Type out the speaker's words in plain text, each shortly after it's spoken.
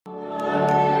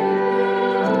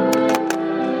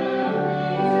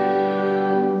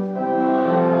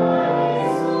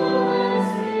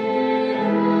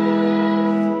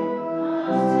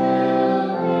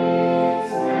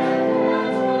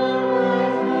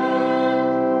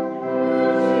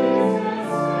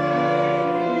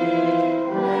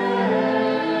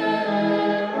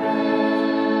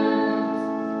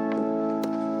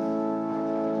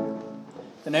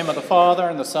In the name of the Father,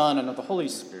 and the Son, and of the Holy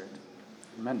Spirit.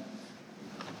 Amen.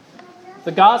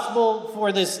 The gospel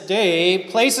for this day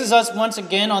places us once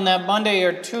again on that Monday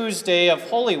or Tuesday of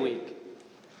Holy Week.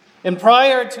 And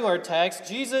prior to our text,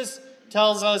 Jesus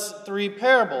tells us three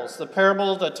parables. The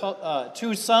parable of the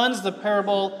two sons, the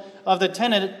parable of the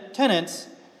tenants,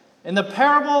 and the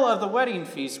parable of the wedding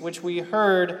feast, which we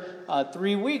heard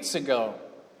 3 weeks ago.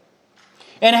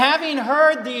 And having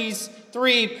heard these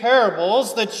three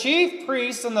parables, the chief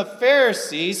priests and the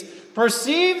Pharisees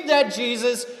perceived that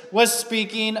Jesus was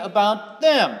speaking about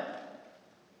them.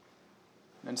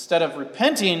 Instead of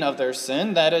repenting of their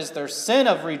sin, that is, their sin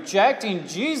of rejecting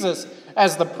Jesus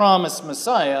as the promised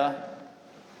Messiah,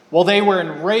 well, they were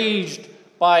enraged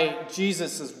by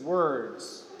Jesus'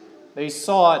 words. They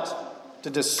sought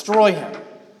to destroy him.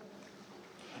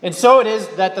 And so it is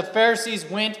that the Pharisees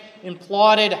went and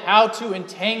plotted how to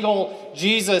entangle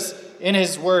Jesus in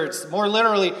his words. More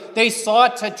literally, they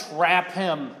sought to trap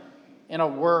him in a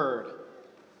word.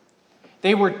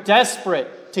 They were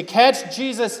desperate to catch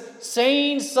Jesus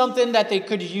saying something that they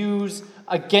could use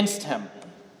against him.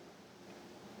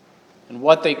 And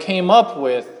what they came up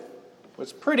with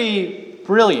was pretty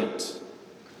brilliant.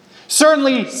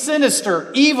 Certainly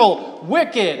sinister, evil,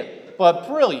 wicked, but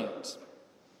brilliant.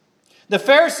 The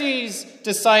Pharisees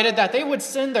decided that they would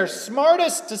send their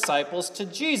smartest disciples to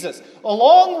Jesus,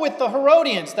 along with the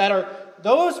Herodians, that are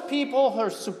those people who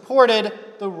supported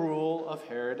the rule of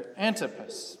Herod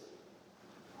Antipas.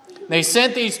 They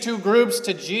sent these two groups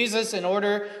to Jesus in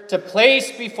order to place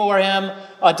before him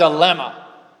a dilemma.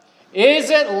 Is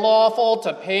it lawful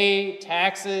to pay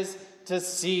taxes to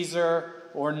Caesar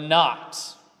or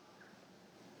not?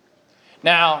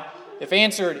 Now, if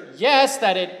answered yes,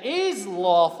 that it is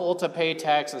lawful to pay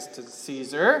taxes to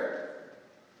Caesar,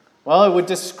 well, it would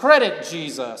discredit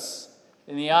Jesus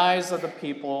in the eyes of the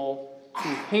people who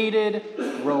hated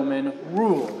Roman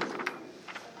rule.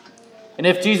 And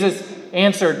if Jesus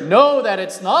answered no, that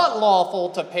it's not lawful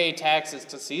to pay taxes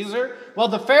to Caesar, well,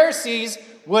 the Pharisees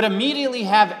would immediately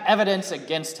have evidence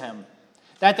against him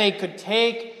that they could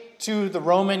take to the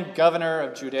Roman governor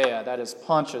of Judea, that is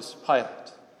Pontius Pilate.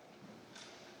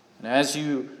 And as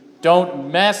you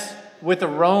don't mess with the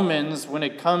Romans when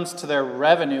it comes to their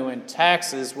revenue and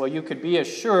taxes, well, you could be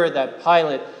assured that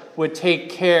Pilate would take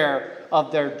care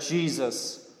of their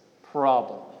Jesus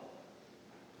problem.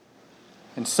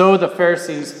 And so the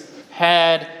Pharisees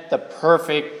had the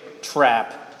perfect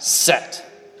trap set.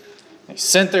 They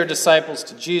sent their disciples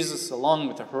to Jesus along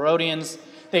with the Herodians.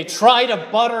 They tried to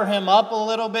butter him up a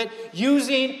little bit,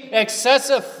 using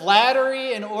excessive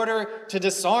flattery in order to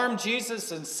disarm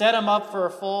Jesus and set him up for a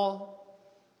fall.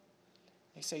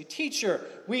 They say, "Teacher,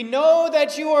 we know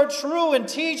that you are true and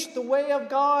teach the way of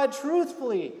God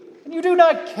truthfully, and you do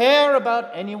not care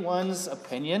about anyone's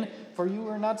opinion, for you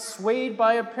are not swayed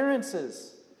by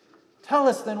appearances. Tell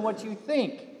us then what you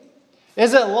think.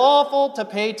 Is it lawful to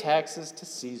pay taxes to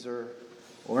Caesar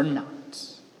or not?"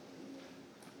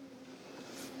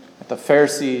 But the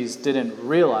Pharisees didn't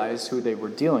realize who they were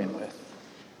dealing with.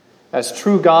 As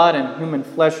true God and human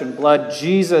flesh and blood,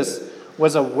 Jesus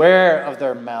was aware of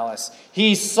their malice.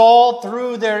 He saw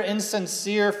through their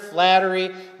insincere flattery,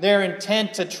 their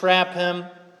intent to trap him.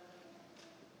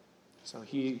 So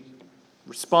he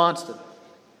responds to them.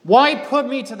 "Why put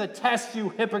me to the test, you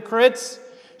hypocrites?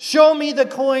 Show me the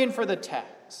coin for the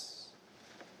tax."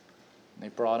 And they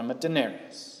brought him a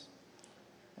denarius.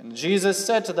 And Jesus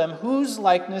said to them, "Whose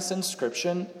likeness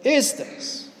inscription is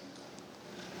this?"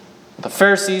 The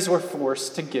Pharisees were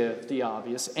forced to give the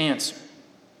obvious answer: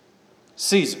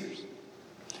 Caesar's.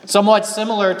 Somewhat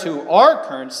similar to our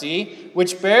currency,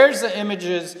 which bears the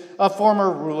images of former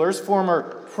rulers, former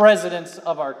presidents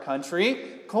of our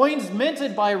country, coins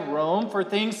minted by Rome for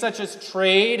things such as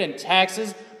trade and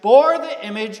taxes bore the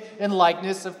image and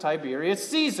likeness of Tiberius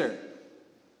Caesar.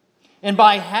 And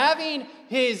by having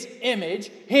his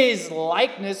image, his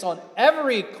likeness on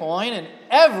every coin and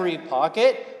every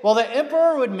pocket, well, the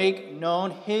emperor would make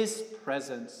known his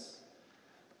presence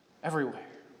everywhere.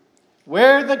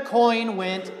 Where the coin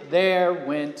went, there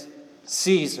went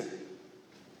Caesar.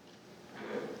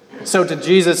 So to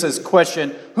Jesus'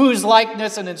 question, whose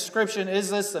likeness and inscription is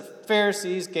this? The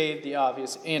Pharisees gave the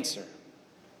obvious answer: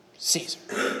 Caesar.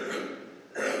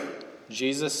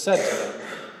 Jesus said to them,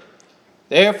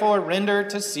 "Therefore render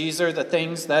to Caesar the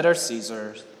things that are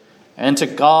Caesar's, and to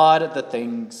God the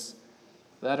things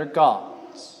that are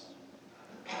God's."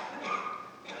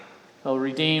 Well,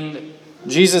 redeemed,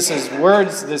 Jesus'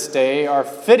 words this day are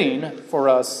fitting for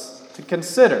us to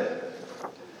consider.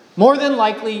 More than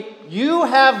likely, you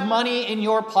have money in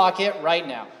your pocket right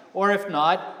now, or if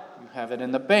not, you have it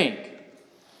in the bank.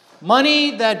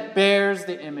 money that bears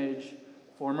the image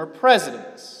of former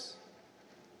presidents.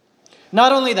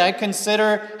 Not only that,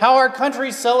 consider how our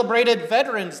country celebrated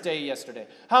Veterans Day yesterday,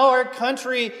 how our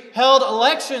country held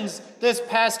elections this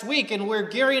past week, and we're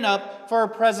gearing up for a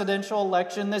presidential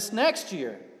election this next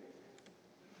year.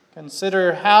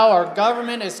 Consider how our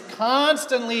government is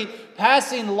constantly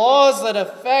passing laws that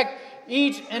affect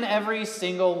each and every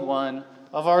single one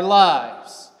of our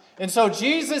lives. And so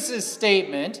Jesus'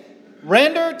 statement,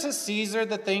 render to Caesar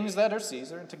the things that are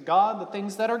Caesar, and to God the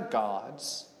things that are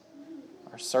God's,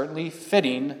 are certainly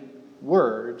fitting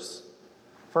words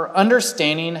for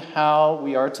understanding how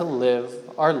we are to live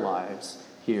our lives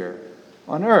here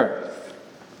on earth.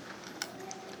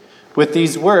 With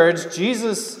these words,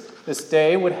 Jesus this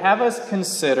day would have us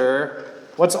consider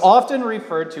what's often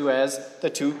referred to as the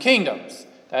two kingdoms.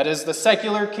 That is the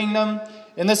secular kingdom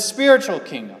and the spiritual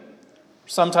kingdom.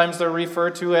 Sometimes they're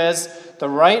referred to as the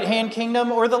right-hand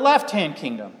kingdom or the left-hand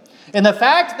kingdom. And the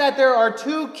fact that there are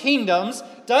two kingdoms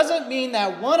doesn't mean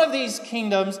that one of these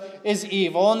kingdoms is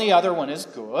evil and the other one is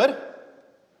good.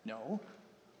 No.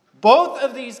 Both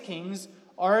of these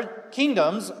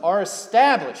kingdoms are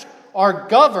established, are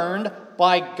governed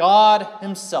by God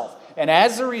himself. And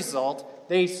as a result,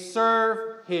 they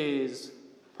serve his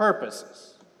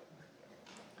purposes.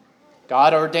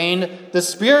 God ordained the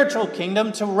spiritual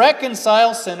kingdom to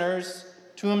reconcile sinners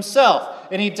to himself.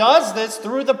 And he does this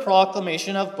through the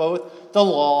proclamation of both the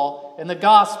law and the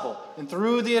gospel, and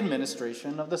through the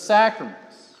administration of the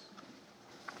sacraments.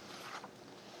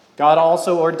 God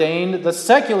also ordained the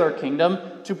secular kingdom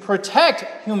to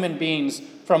protect human beings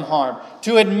from harm,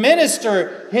 to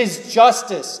administer his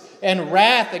justice and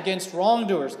wrath against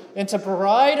wrongdoers, and to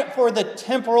provide for the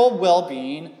temporal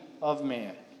well-being of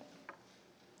man.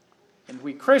 And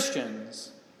we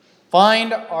Christians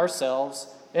find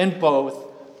ourselves in both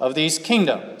of these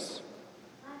kingdoms.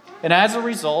 And as a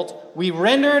result, we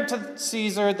render to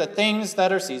Caesar the things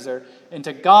that are Caesar, and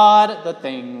to God the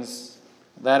things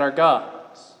that are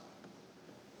God's.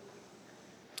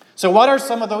 So what are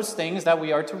some of those things that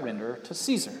we are to render to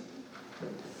Caesar?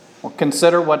 Well,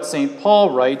 consider what St.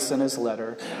 Paul writes in his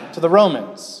letter to the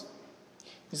Romans.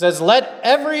 He says, "Let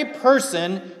every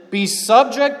person be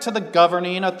subject to the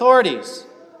governing authorities.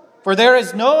 For there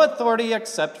is no authority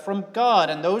except from God,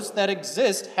 and those that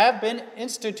exist have been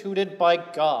instituted by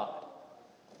God.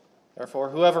 Therefore,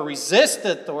 whoever resists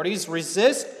the authorities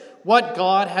resists what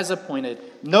God has appointed.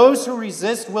 And those who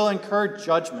resist will incur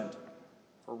judgment.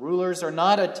 For rulers are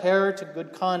not a terror to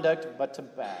good conduct, but to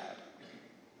bad.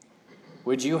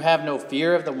 Would you have no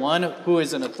fear of the one who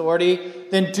is in authority?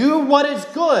 Then do what is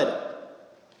good.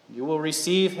 You will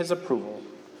receive his approval.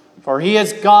 For he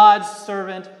is God's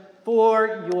servant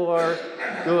for your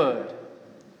good.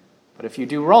 But if you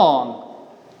do wrong,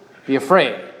 be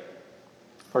afraid.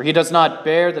 For he does not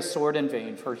bear the sword in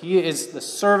vain. For he is the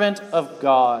servant of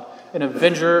God, an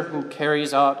avenger who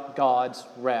carries out God's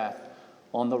wrath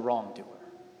on the wrongdoer."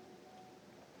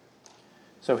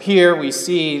 So here we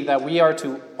see that we are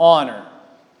to honor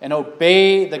and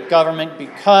obey the government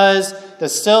because the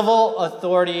civil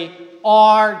authority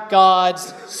are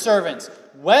God's servants,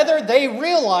 whether they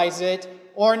realize it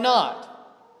or not.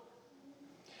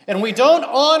 And we don't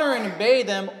honor and obey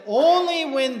them only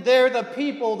when they're the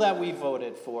people that we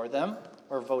voted for them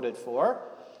or voted for.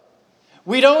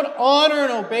 We don't honor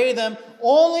and obey them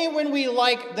only when we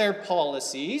like their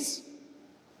policies.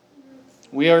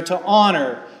 We are to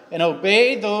honor and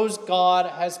obey those God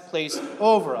has placed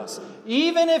over us,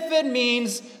 even if it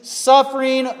means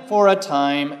suffering for a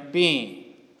time being.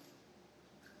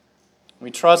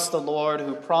 We trust the Lord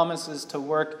who promises to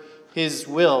work his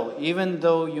will, even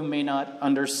though you may not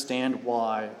understand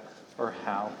why or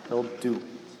how he'll do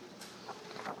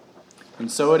it.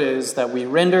 And so it is that we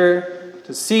render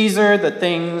to Caesar the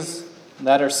things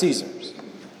that are Caesar's.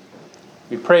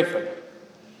 We pray for them,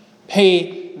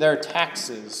 pay their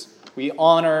taxes, we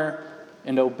honor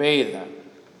and obey them.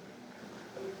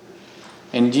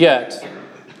 And yet,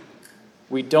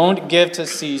 we don't give to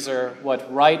Caesar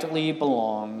what rightly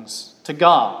belongs to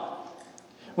God.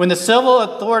 When the civil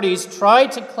authorities try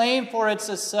to claim for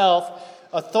itself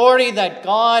authority that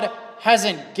God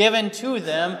hasn't given to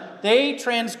them, they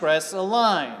transgress a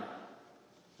line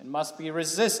and must be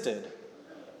resisted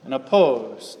and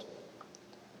opposed.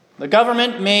 The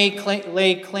government may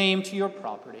lay claim to your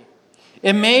property.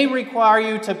 It may require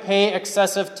you to pay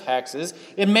excessive taxes.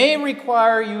 It may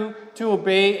require you to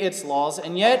obey its laws,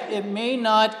 and yet it may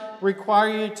not require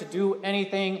you to do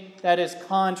anything that is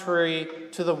contrary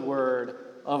to the word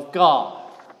of God.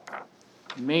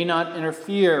 It may not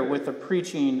interfere with the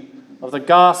preaching of the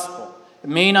gospel. It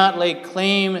may not lay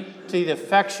claim to the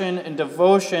affection and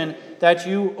devotion that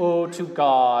you owe to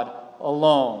God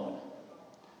alone.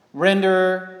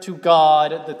 Render to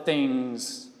God the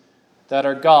things that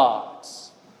are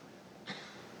God's.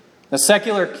 The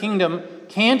secular kingdom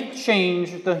can't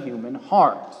change the human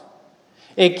heart.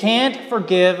 It can't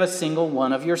forgive a single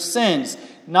one of your sins.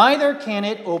 Neither can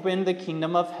it open the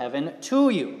kingdom of heaven to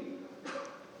you.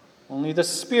 Only the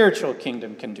spiritual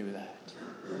kingdom can do that.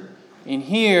 In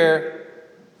here,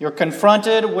 you're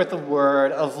confronted with a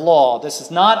word of law. This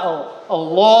is not a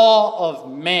law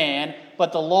of man,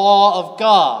 but the law of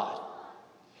God.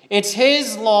 It's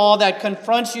His law that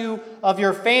confronts you of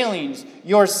your failings,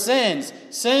 your sins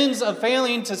of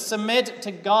failing to submit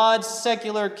to God's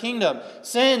secular kingdom,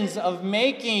 sins of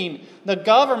making the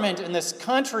government in this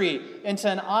country into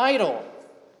an idol,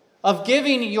 of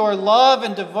giving your love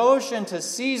and devotion to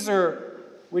Caesar,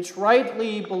 which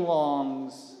rightly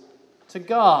belongs to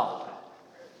God.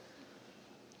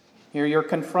 Here you're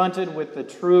confronted with the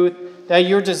truth that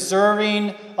you're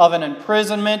deserving of an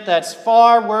imprisonment that's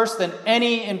far worse than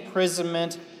any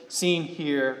imprisonment seen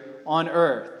here on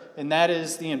earth. And that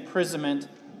is the imprisonment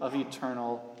of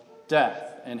eternal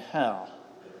death in hell.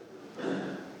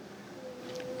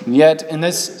 And yet, in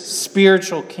this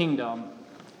spiritual kingdom,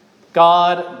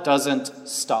 God doesn't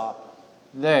stop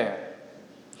there.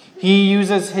 He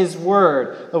uses His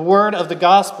word, the word of the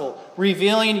gospel,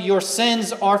 revealing your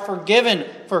sins are forgiven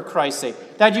for Christ's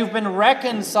sake, that you've been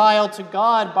reconciled to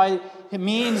God by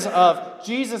means of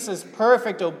Jesus'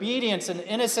 perfect obedience and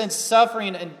innocent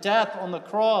suffering and death on the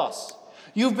cross.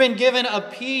 You've been given a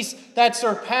peace that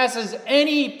surpasses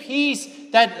any peace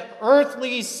that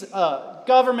earthly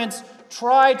governments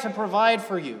try to provide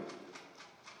for you.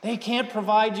 They can't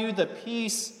provide you the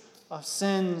peace of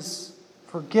sins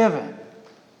forgiven.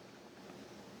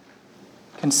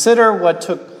 Consider what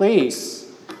took place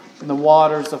in the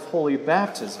waters of holy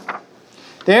baptism.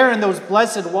 There in those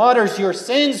blessed waters, your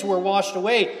sins were washed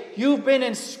away. You've been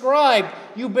inscribed,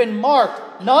 you've been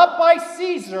marked, not by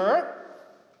Caesar,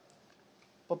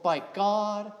 but by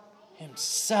God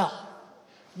Himself.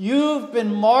 You've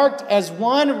been marked as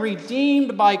one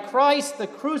redeemed by Christ the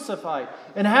crucified.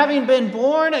 And having been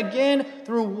born again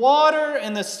through water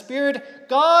and the Spirit,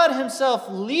 God Himself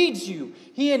leads you.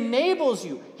 He enables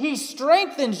you. He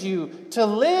strengthens you to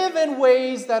live in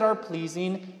ways that are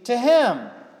pleasing to Him.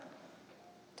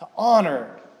 To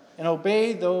honor and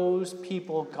obey those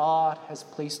people God has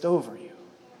placed over you.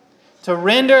 To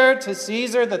render to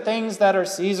Caesar the things that are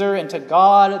Caesar, and to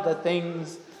God the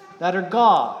things that are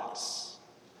God's.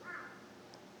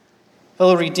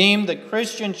 He'll redeem the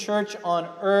Christian church on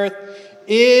earth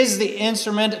is the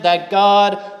instrument that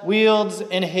God wields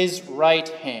in His right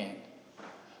hand.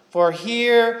 For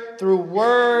here, through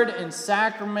word and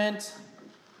sacrament,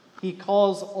 He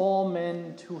calls all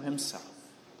men to Himself.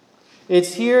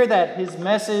 It's here that His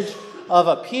message of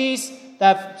a peace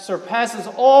that surpasses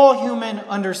all human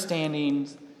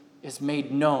understandings is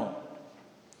made known.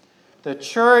 The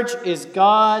church is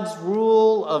God's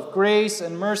rule of grace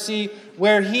and mercy,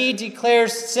 where He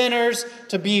declares sinners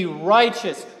to be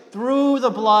righteous through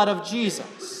the blood of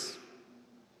Jesus.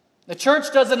 The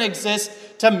church doesn't exist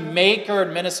to make or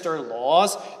administer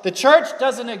laws. The church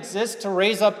doesn't exist to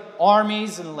raise up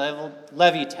armies and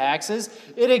levy taxes.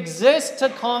 It exists to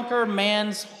conquer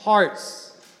man's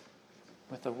hearts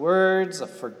with the words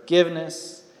of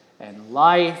forgiveness and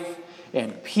life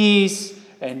and peace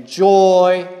and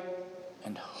joy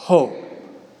and hope.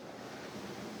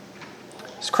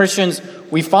 As Christians,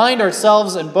 we find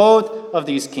ourselves in both of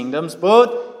these kingdoms,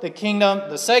 both the kingdom,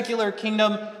 the secular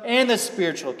kingdom, and the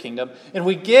spiritual kingdom, and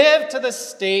we give to the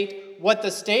state what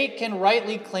the state can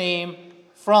rightly claim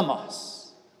from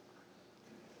us.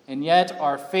 And yet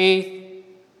our faith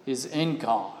is in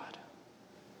God.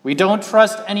 We don't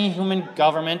trust any human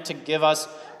government to give us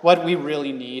what we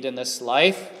really need in this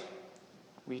life.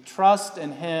 We trust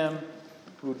in Him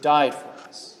who died for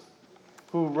us,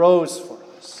 who rose for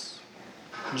us.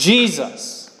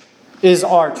 Jesus is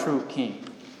our true King.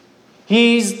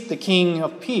 He's the King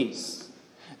of peace,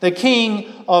 the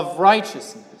King of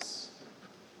righteousness.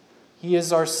 He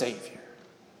is our Savior,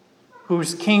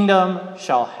 whose kingdom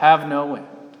shall have no end.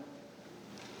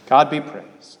 God be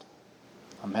praised.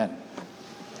 Amen.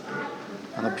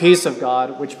 And the peace of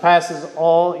God, which passes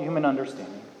all human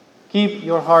understanding, keep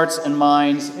your hearts and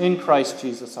minds in Christ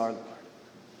Jesus our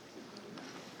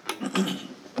Lord.